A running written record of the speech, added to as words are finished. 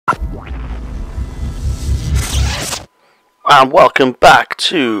and welcome back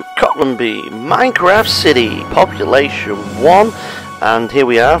to Coastway Minecraft City, population 1, and here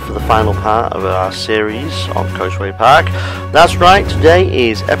we are for the final part of our series on Coastway Park. That's right, today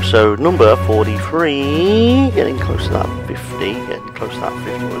is episode number 43, getting close to that 50,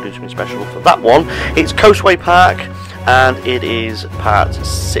 we'll do something special for that one. It's Coastway Park, and it is part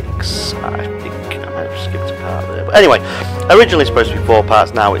 6, I think. I might have skipped a part there, but anyway, originally supposed to be 4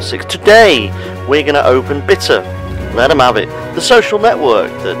 parts, now it's 6. Today, we're going to open Bitter. Let them have it. The social network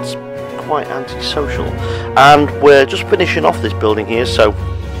that's quite antisocial. And we're just finishing off this building here, so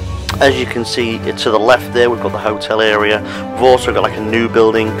as you can see to the left there, we've got the hotel area. We've also got like a new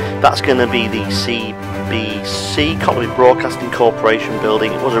building. That's going to be the CBC, Coastway Broadcasting Corporation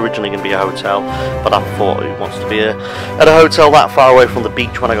building. It was originally going to be a hotel, but I thought who wants to be at a hotel that far away from the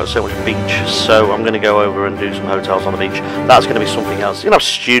beach when I got so much beach? So I'm going to go over and do some hotels on the beach. That's going to be something else. You know,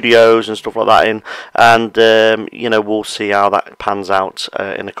 studios and stuff like that in. And, you know, we'll see how that pans out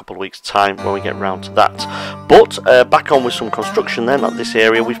in a couple of weeks' time when we get round to that. But back on with some construction then at this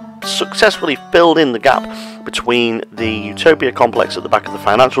area. We've successfully filled in the gap between the Utopia complex at the back of the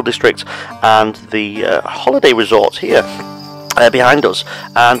financial district and the holiday resort here behind us,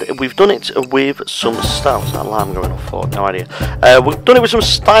 and we've done it with some style. What's that alarm going off for? No idea. We've done it with some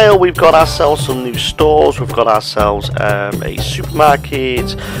style. We've got ourselves some new stores, we've got ourselves a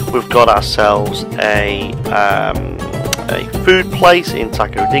supermarket, we've got ourselves a food place in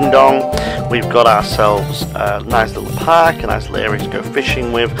Taco Ding Dong, we've got ourselves a nice little park, a nice little area to go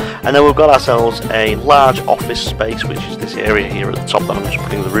fishing with, and then we've got ourselves a large office space, which is this area here at the top that I'm just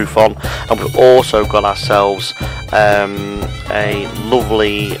putting the roof on, and we've also got ourselves a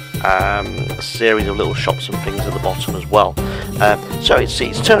lovely series of little shops and things at the bottom as well. So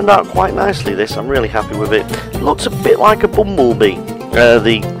it's turned out quite nicely, this. I'm really happy with it. It looks a bit like a bumblebee,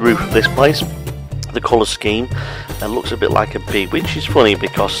 the roof of this place. The colour scheme looks a bit like a bee, which is funny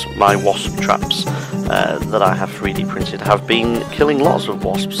because my wasp traps that I have 3D printed have been killing lots of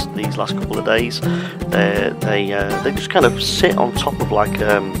wasps these last couple of days. They just kind of sit on top of like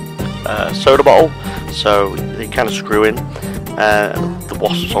a soda bottle, so they kind of screw in. The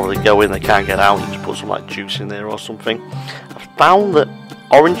wasps already go in, they can't get out. You just put some like juice in there or something. I've found that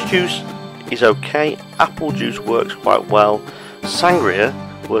orange juice is okay, apple juice works quite well, sangria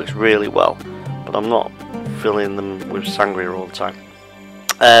works really well, but I'm not filling them with sangria all the time.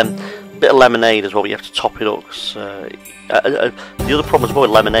 Bit of lemonade as well, but you have to top it up. The other problem as well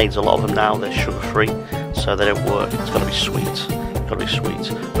with lemonades, a lot of them now, they're sugar free, so they don't work. It's got to be sweet.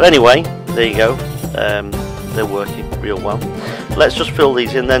 But anyway, there you go. They're working real well. Let's just fill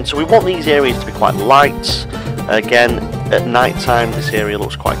these in then. So we want these areas to be quite light. Again, at night time this area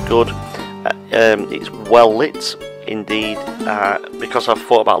looks quite good. It's well lit indeed, because I've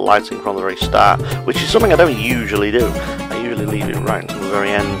thought about lighting from the very start, which is something I don't usually do. I usually leave it right until the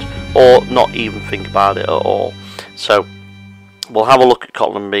very end, or not even think about it at all. So we'll have a look at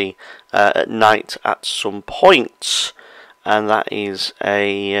Coastway at night at some point, and that is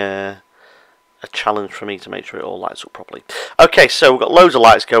a challenge for me to make sure it all lights up properly. Okay, so we've got loads of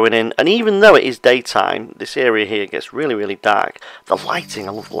lights going in, and even though it is daytime, this area here gets really, really dark. The lighting,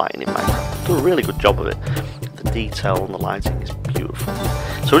 I love the lighting in Minecraft. I've done a really good job of it. The detail on the lighting is beautiful.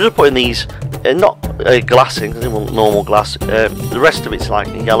 So we're just putting these, not glass in, because I didn't want normal glass. The rest of it's like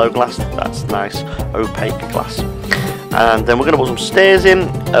yellow glass. That's nice, opaque glass. And then we're going to put some stairs in.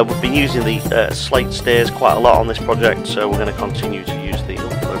 We've been using the slate stairs quite a lot on this project, so we're going to continue to use the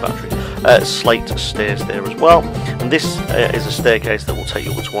low battery slate stairs there as well. And this is a staircase that will take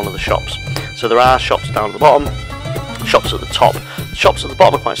you up to one of the shops. So there are shops down at the bottom, shops at the top. The shops at the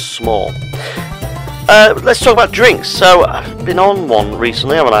bottom are quite small. Let's talk about drinks. So I've been on one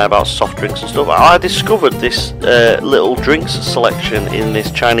recently, haven't I, about soft drinks and stuff. I discovered this little drinks selection in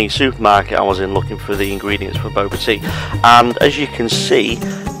this Chinese supermarket I was in, looking for the ingredients for boba tea, and as you can see,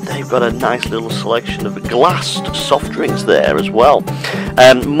 they've got a nice little selection of glassed soft drinks there as well.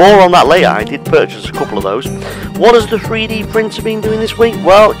 More on that later. I did purchase a couple of those. What has the 3D printer been doing this week?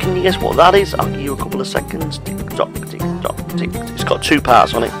 Well, can you guess what that is? I'll give you a couple of seconds. Tick tock, tick tock, tick. It's got 2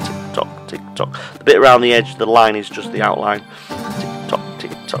 parts on it. Tick tock, tick tock. The bit around the edge, the line is just the outline. Tick tock,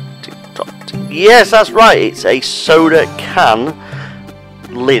 tick tock, tick tock, tick. Yes, that's right. It's a soda can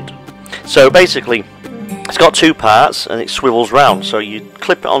lid. So basically, it's got 2 parts and it swivels round, so you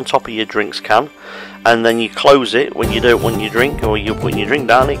clip it on top of your drinks can, and then you close it when you don't want your drink, or you put your drink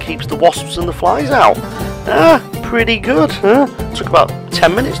down. It keeps the wasps and the flies out. Pretty good, huh? Took about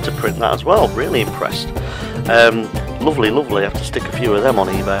 10 minutes to print that as well. Really impressed. Lovely. I have to stick a few of them on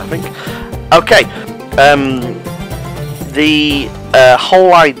eBay, I think. Okay, the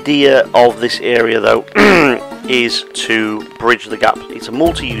whole idea of this area though is to bridge the gap. It's a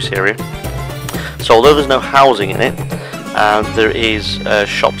multi-use area, so although there's no housing in it, there is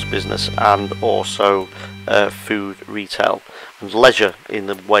shops business and also food retail and leisure in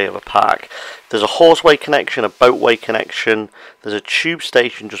the way of a park. There's a horseway connection, a boatway connection, there's a tube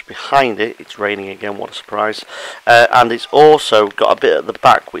station just behind it. It's raining again, what a surprise. And it's also got a bit at the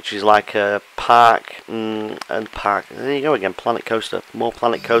back which is like a park and park. There you go again, Planet Coaster. More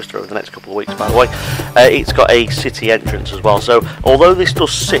Planet Coaster over the next couple of weeks, by the way. It's got a city entrance as well, so although this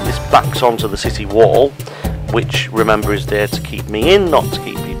backs onto the city wall, which remember is there to keep me in, not to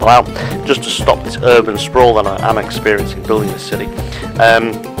keep people out, just to stop this urban sprawl that I'm experiencing building this city.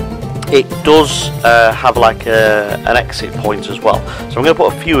 It does have like an exit point as well, so I'm going to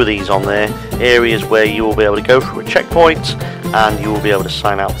put a few of these on there, areas where you will be able to go through a checkpoint and you will be able to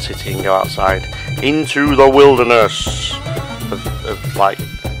sign out the city and go outside into the wilderness of like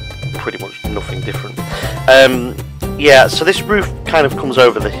pretty much nothing different. Yeah, so this roof kind of comes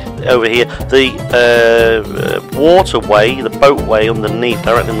over here. The waterway, the boatway underneath,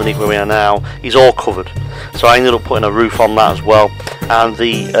 directly underneath where we are now, is all covered. So I ended up putting a roof on that as well. And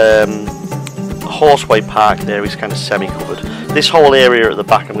the Horseway Park there is kind of semi-covered. This whole area at the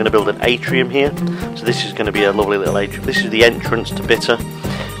back, I'm going to build an atrium here. So this is going to be a lovely little atrium. This is the entrance to Bitter,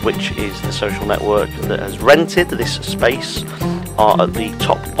 which is the social network that has rented this space at the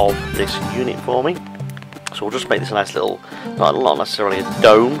top of this unit for me. So we'll just make this a nice little, not necessarily a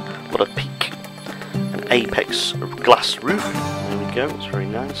dome, but a peak, an apex glass roof. There we go, it's very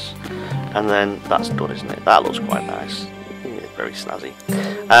nice. And then that's done, isn't it? That looks quite nice, yeah, very snazzy.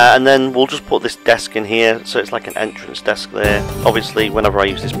 And then we'll just put this desk in here, so it's like an entrance desk there. Obviously, whenever I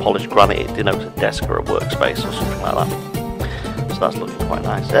use this polished granite, it denotes a desk or a workspace or something like that. So that's looking quite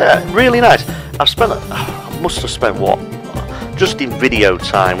nice. Really nice. I must have spent what? Just in video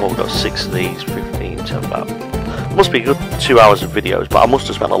time, what, we've got 6 of these, 15 to about, must be a good 2 hours of videos, but I must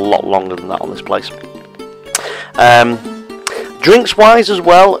have spent a lot longer than that on this place. Drinks wise as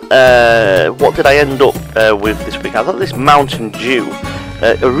well, what did I end up with this week? I thought this Mountain Dew,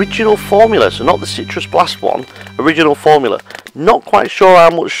 original formula, so not the Citrus Blast one, original formula. Not quite sure how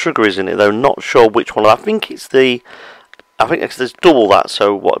much sugar is in it though, not sure which one. I think there's double that,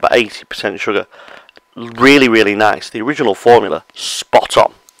 so what, about 80% sugar. Really, really nice. The original formula, spot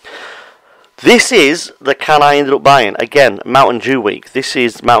on. This is the can I ended up buying. Again, Mountain Dew week. This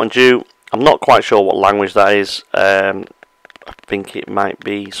is Mountain Dew. I'm not quite sure what language that is. I think it might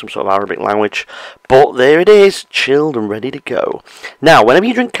be some sort of Arabic language. But there it is, chilled and ready to go. Now, whenever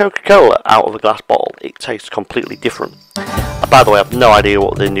you drink Coca-Cola out of a glass bottle, it tastes completely different. By the way, I have no idea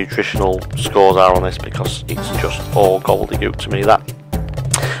what the nutritional scores are on this because it's just all gobbledygook to me, that.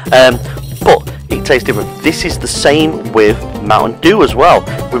 But it tastes different. This is the same with Mountain Dew as well.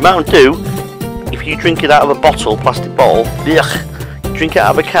 With Mountain Dew, if you drink it out of a bottle, plastic bottle, ugh, you drink it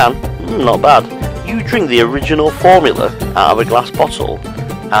out of a can, not bad. You drink the original formula out of a glass bottle,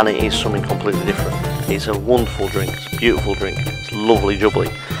 and it is something completely different. It's a wonderful drink. It's a beautiful drink. It's lovely jubbly.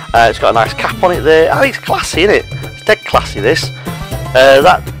 It's got a nice cap on it there. Oh, it's classy, isn't it? It's dead classy, this.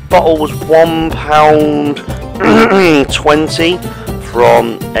 That bottle was £1.20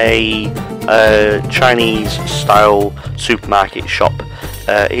 from a Chinese style supermarket shop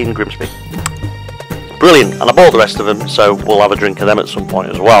in Grimsby. Brilliant, and I bought the rest of them, so we'll have a drink of them at some point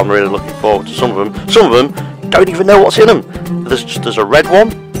as well. I'm really looking forward to some of them. Some of them don't even know what's in them. There's a red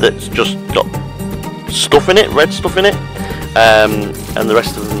one that's just got stuff in it, red stuff in it, and the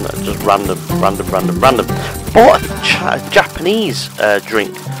rest of them are just random. Bought a Japanese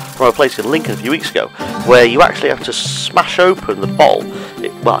drink from a place in Lincoln a few weeks ago, where you actually have to smash open the bottle.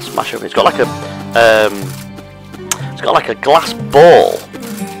 Smash open. It's got like a glass ball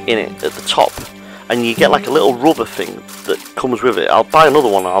in it at the top, and you get like a little rubber thing that comes with it. I'll buy another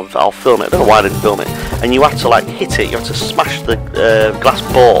one. I'll film it. I don't know why I didn't film it. And you have to like hit it. You have to smash the glass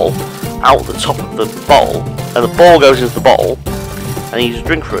ball out the top of the bottle, and the ball goes into the bottle, and you just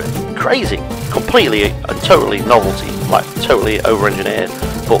drink through it. Crazy, completely and totally novelty, like totally over-engineered.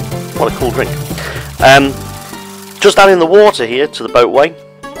 But what a cool drink. Just adding the water here to the boatway.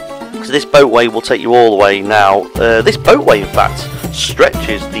 So this boatway will take you all the way now. This boatway, in fact,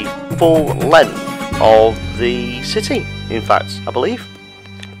 stretches the full length of the city, in fact, I believe.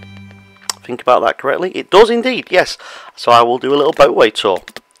 Think about that correctly. It does indeed, yes. So I will do a little boatway tour.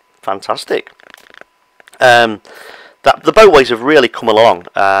 Fantastic. the boatways have really come along.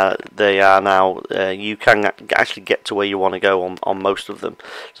 They are now, you can actually get to where you want to go on most of them.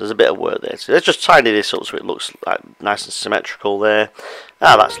 So there's a bit of work there. So let's just tidy this up so it looks nice and symmetrical there.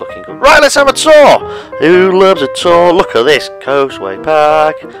 That's looking good. Right, let's have a tour. Who loves a tour? Look at this, Coastway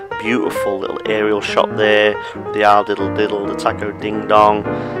Park. Beautiful little aerial shot there. The owl diddle diddle, the taco ding dong.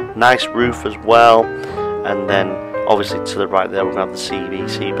 Nice roof as well. And then obviously to the right there we have the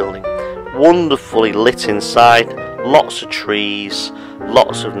CBC building. Wonderfully lit inside, lots of trees,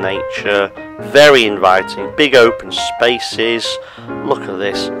 lots of nature, very inviting, big open spaces. Look at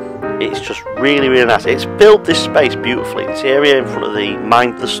this, it's just really nice. It's filled this space beautifully. This area in front of the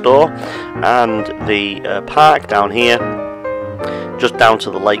Mind the Store and the park down here, just down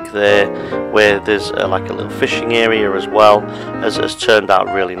to the lake there, where there's like a little fishing area as well, has turned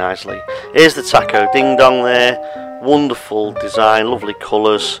out really nicely. Here's the taco ding dong there, wonderful design, lovely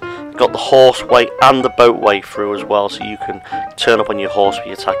colours. Got the horseway and the boatway through as well, so you can turn up on your horse for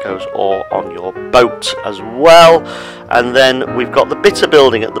your tacos or on your boat as well. And then we've got the Bitter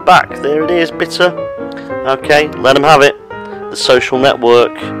building at the back. There it is, Bitter. Okay, let them have it. The social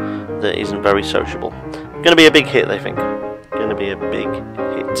network that isn't very sociable. Going to be a big hit, they think. Going to be a big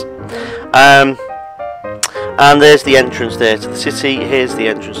hit. And there's the entrance there to the city. Here's the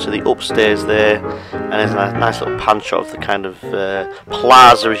entrance to the upstairs there, and there's a nice little pan shot of the kind of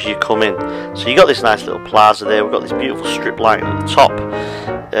plaza as you come in. So you got this nice little plaza there. We've got this beautiful strip lighting at the top.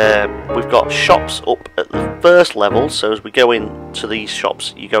 We've got shops up at the first level, so as we go into these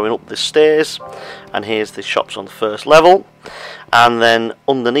shops you're going up the stairs, and here's the shops on the first level. And then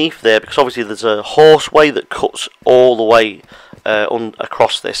underneath there, because obviously there's a horseway that cuts all the way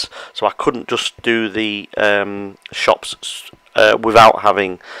across this, so I couldn't just do the shops without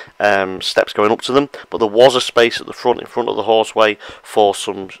having steps going up to them, but there was a space at the front, in front of the horseway, for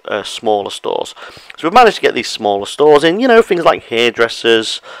some smaller stores. So we've managed to get these smaller stores in, you know, things like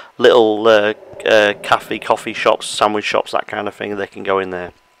hairdressers, little coffee shops, sandwich shops, that kind of thing. They can go in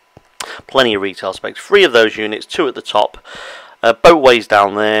there. Plenty of retail space. 3 of those units, 2 at the top. Boatways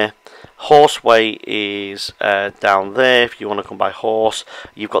down there. Horseway is down there if you want to come by horse.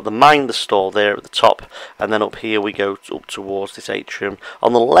 You've got the Mind the Store there at the top, and then up here we go up towards this atrium.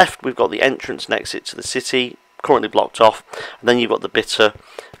 On the left we've got the entrance and exit to the city, currently blocked off, and then you've got the Bitter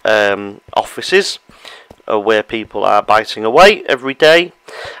offices where people are biting away every day.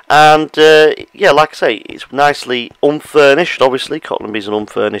 And yeah, like I say, it's nicely unfurnished. Obviously Cotland is an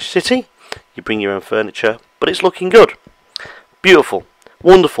unfurnished city, you bring your own furniture, but it's looking good, beautiful.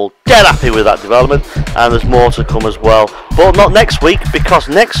 Wonderful, dead happy with that development, and there's more to come as well, but not next week, because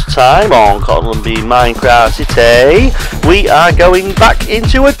next time on Cotland Minecraft City we are going back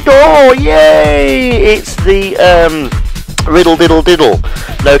into a door. Yay! It's the riddle diddle diddle,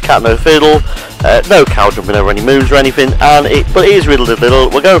 no cat no fiddle, no cow jumping over any moons or anything, but it is riddle diddle diddle.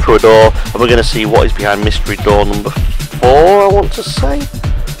 We're going through a door and we're going to see what is behind mystery door number 4, I want to say.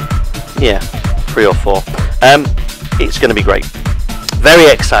 Yeah, 3 or 4. It's going to be great.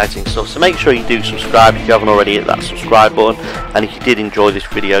 Very exciting stuff, so make sure you do subscribe if you haven't already hit that subscribe button, and if you did enjoy this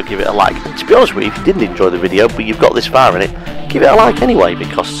video, give it a like. And to be honest with you, if you didn't enjoy the video but you've got this far in it, give it a like anyway,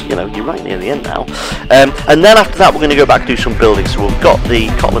 because you know you're right near the end now. And then after that we're going to go back and do some building. So we've got the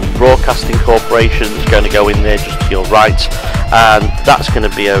Cotland Broadcasting Corporation that's going to go in there just to your right, and that's going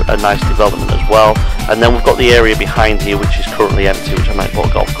to be a nice development as well. And then we've got the area behind here which is currently empty, which I might put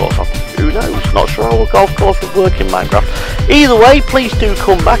a golf course on. Who knows? Not sure how a golf course would work in Minecraft. Either way, please do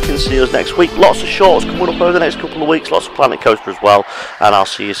come back and see us next week. Lots of shorts coming up over the next couple of weeks, lots of Planet Coaster as well, and I'll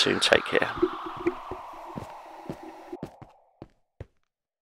see you soon. Take care.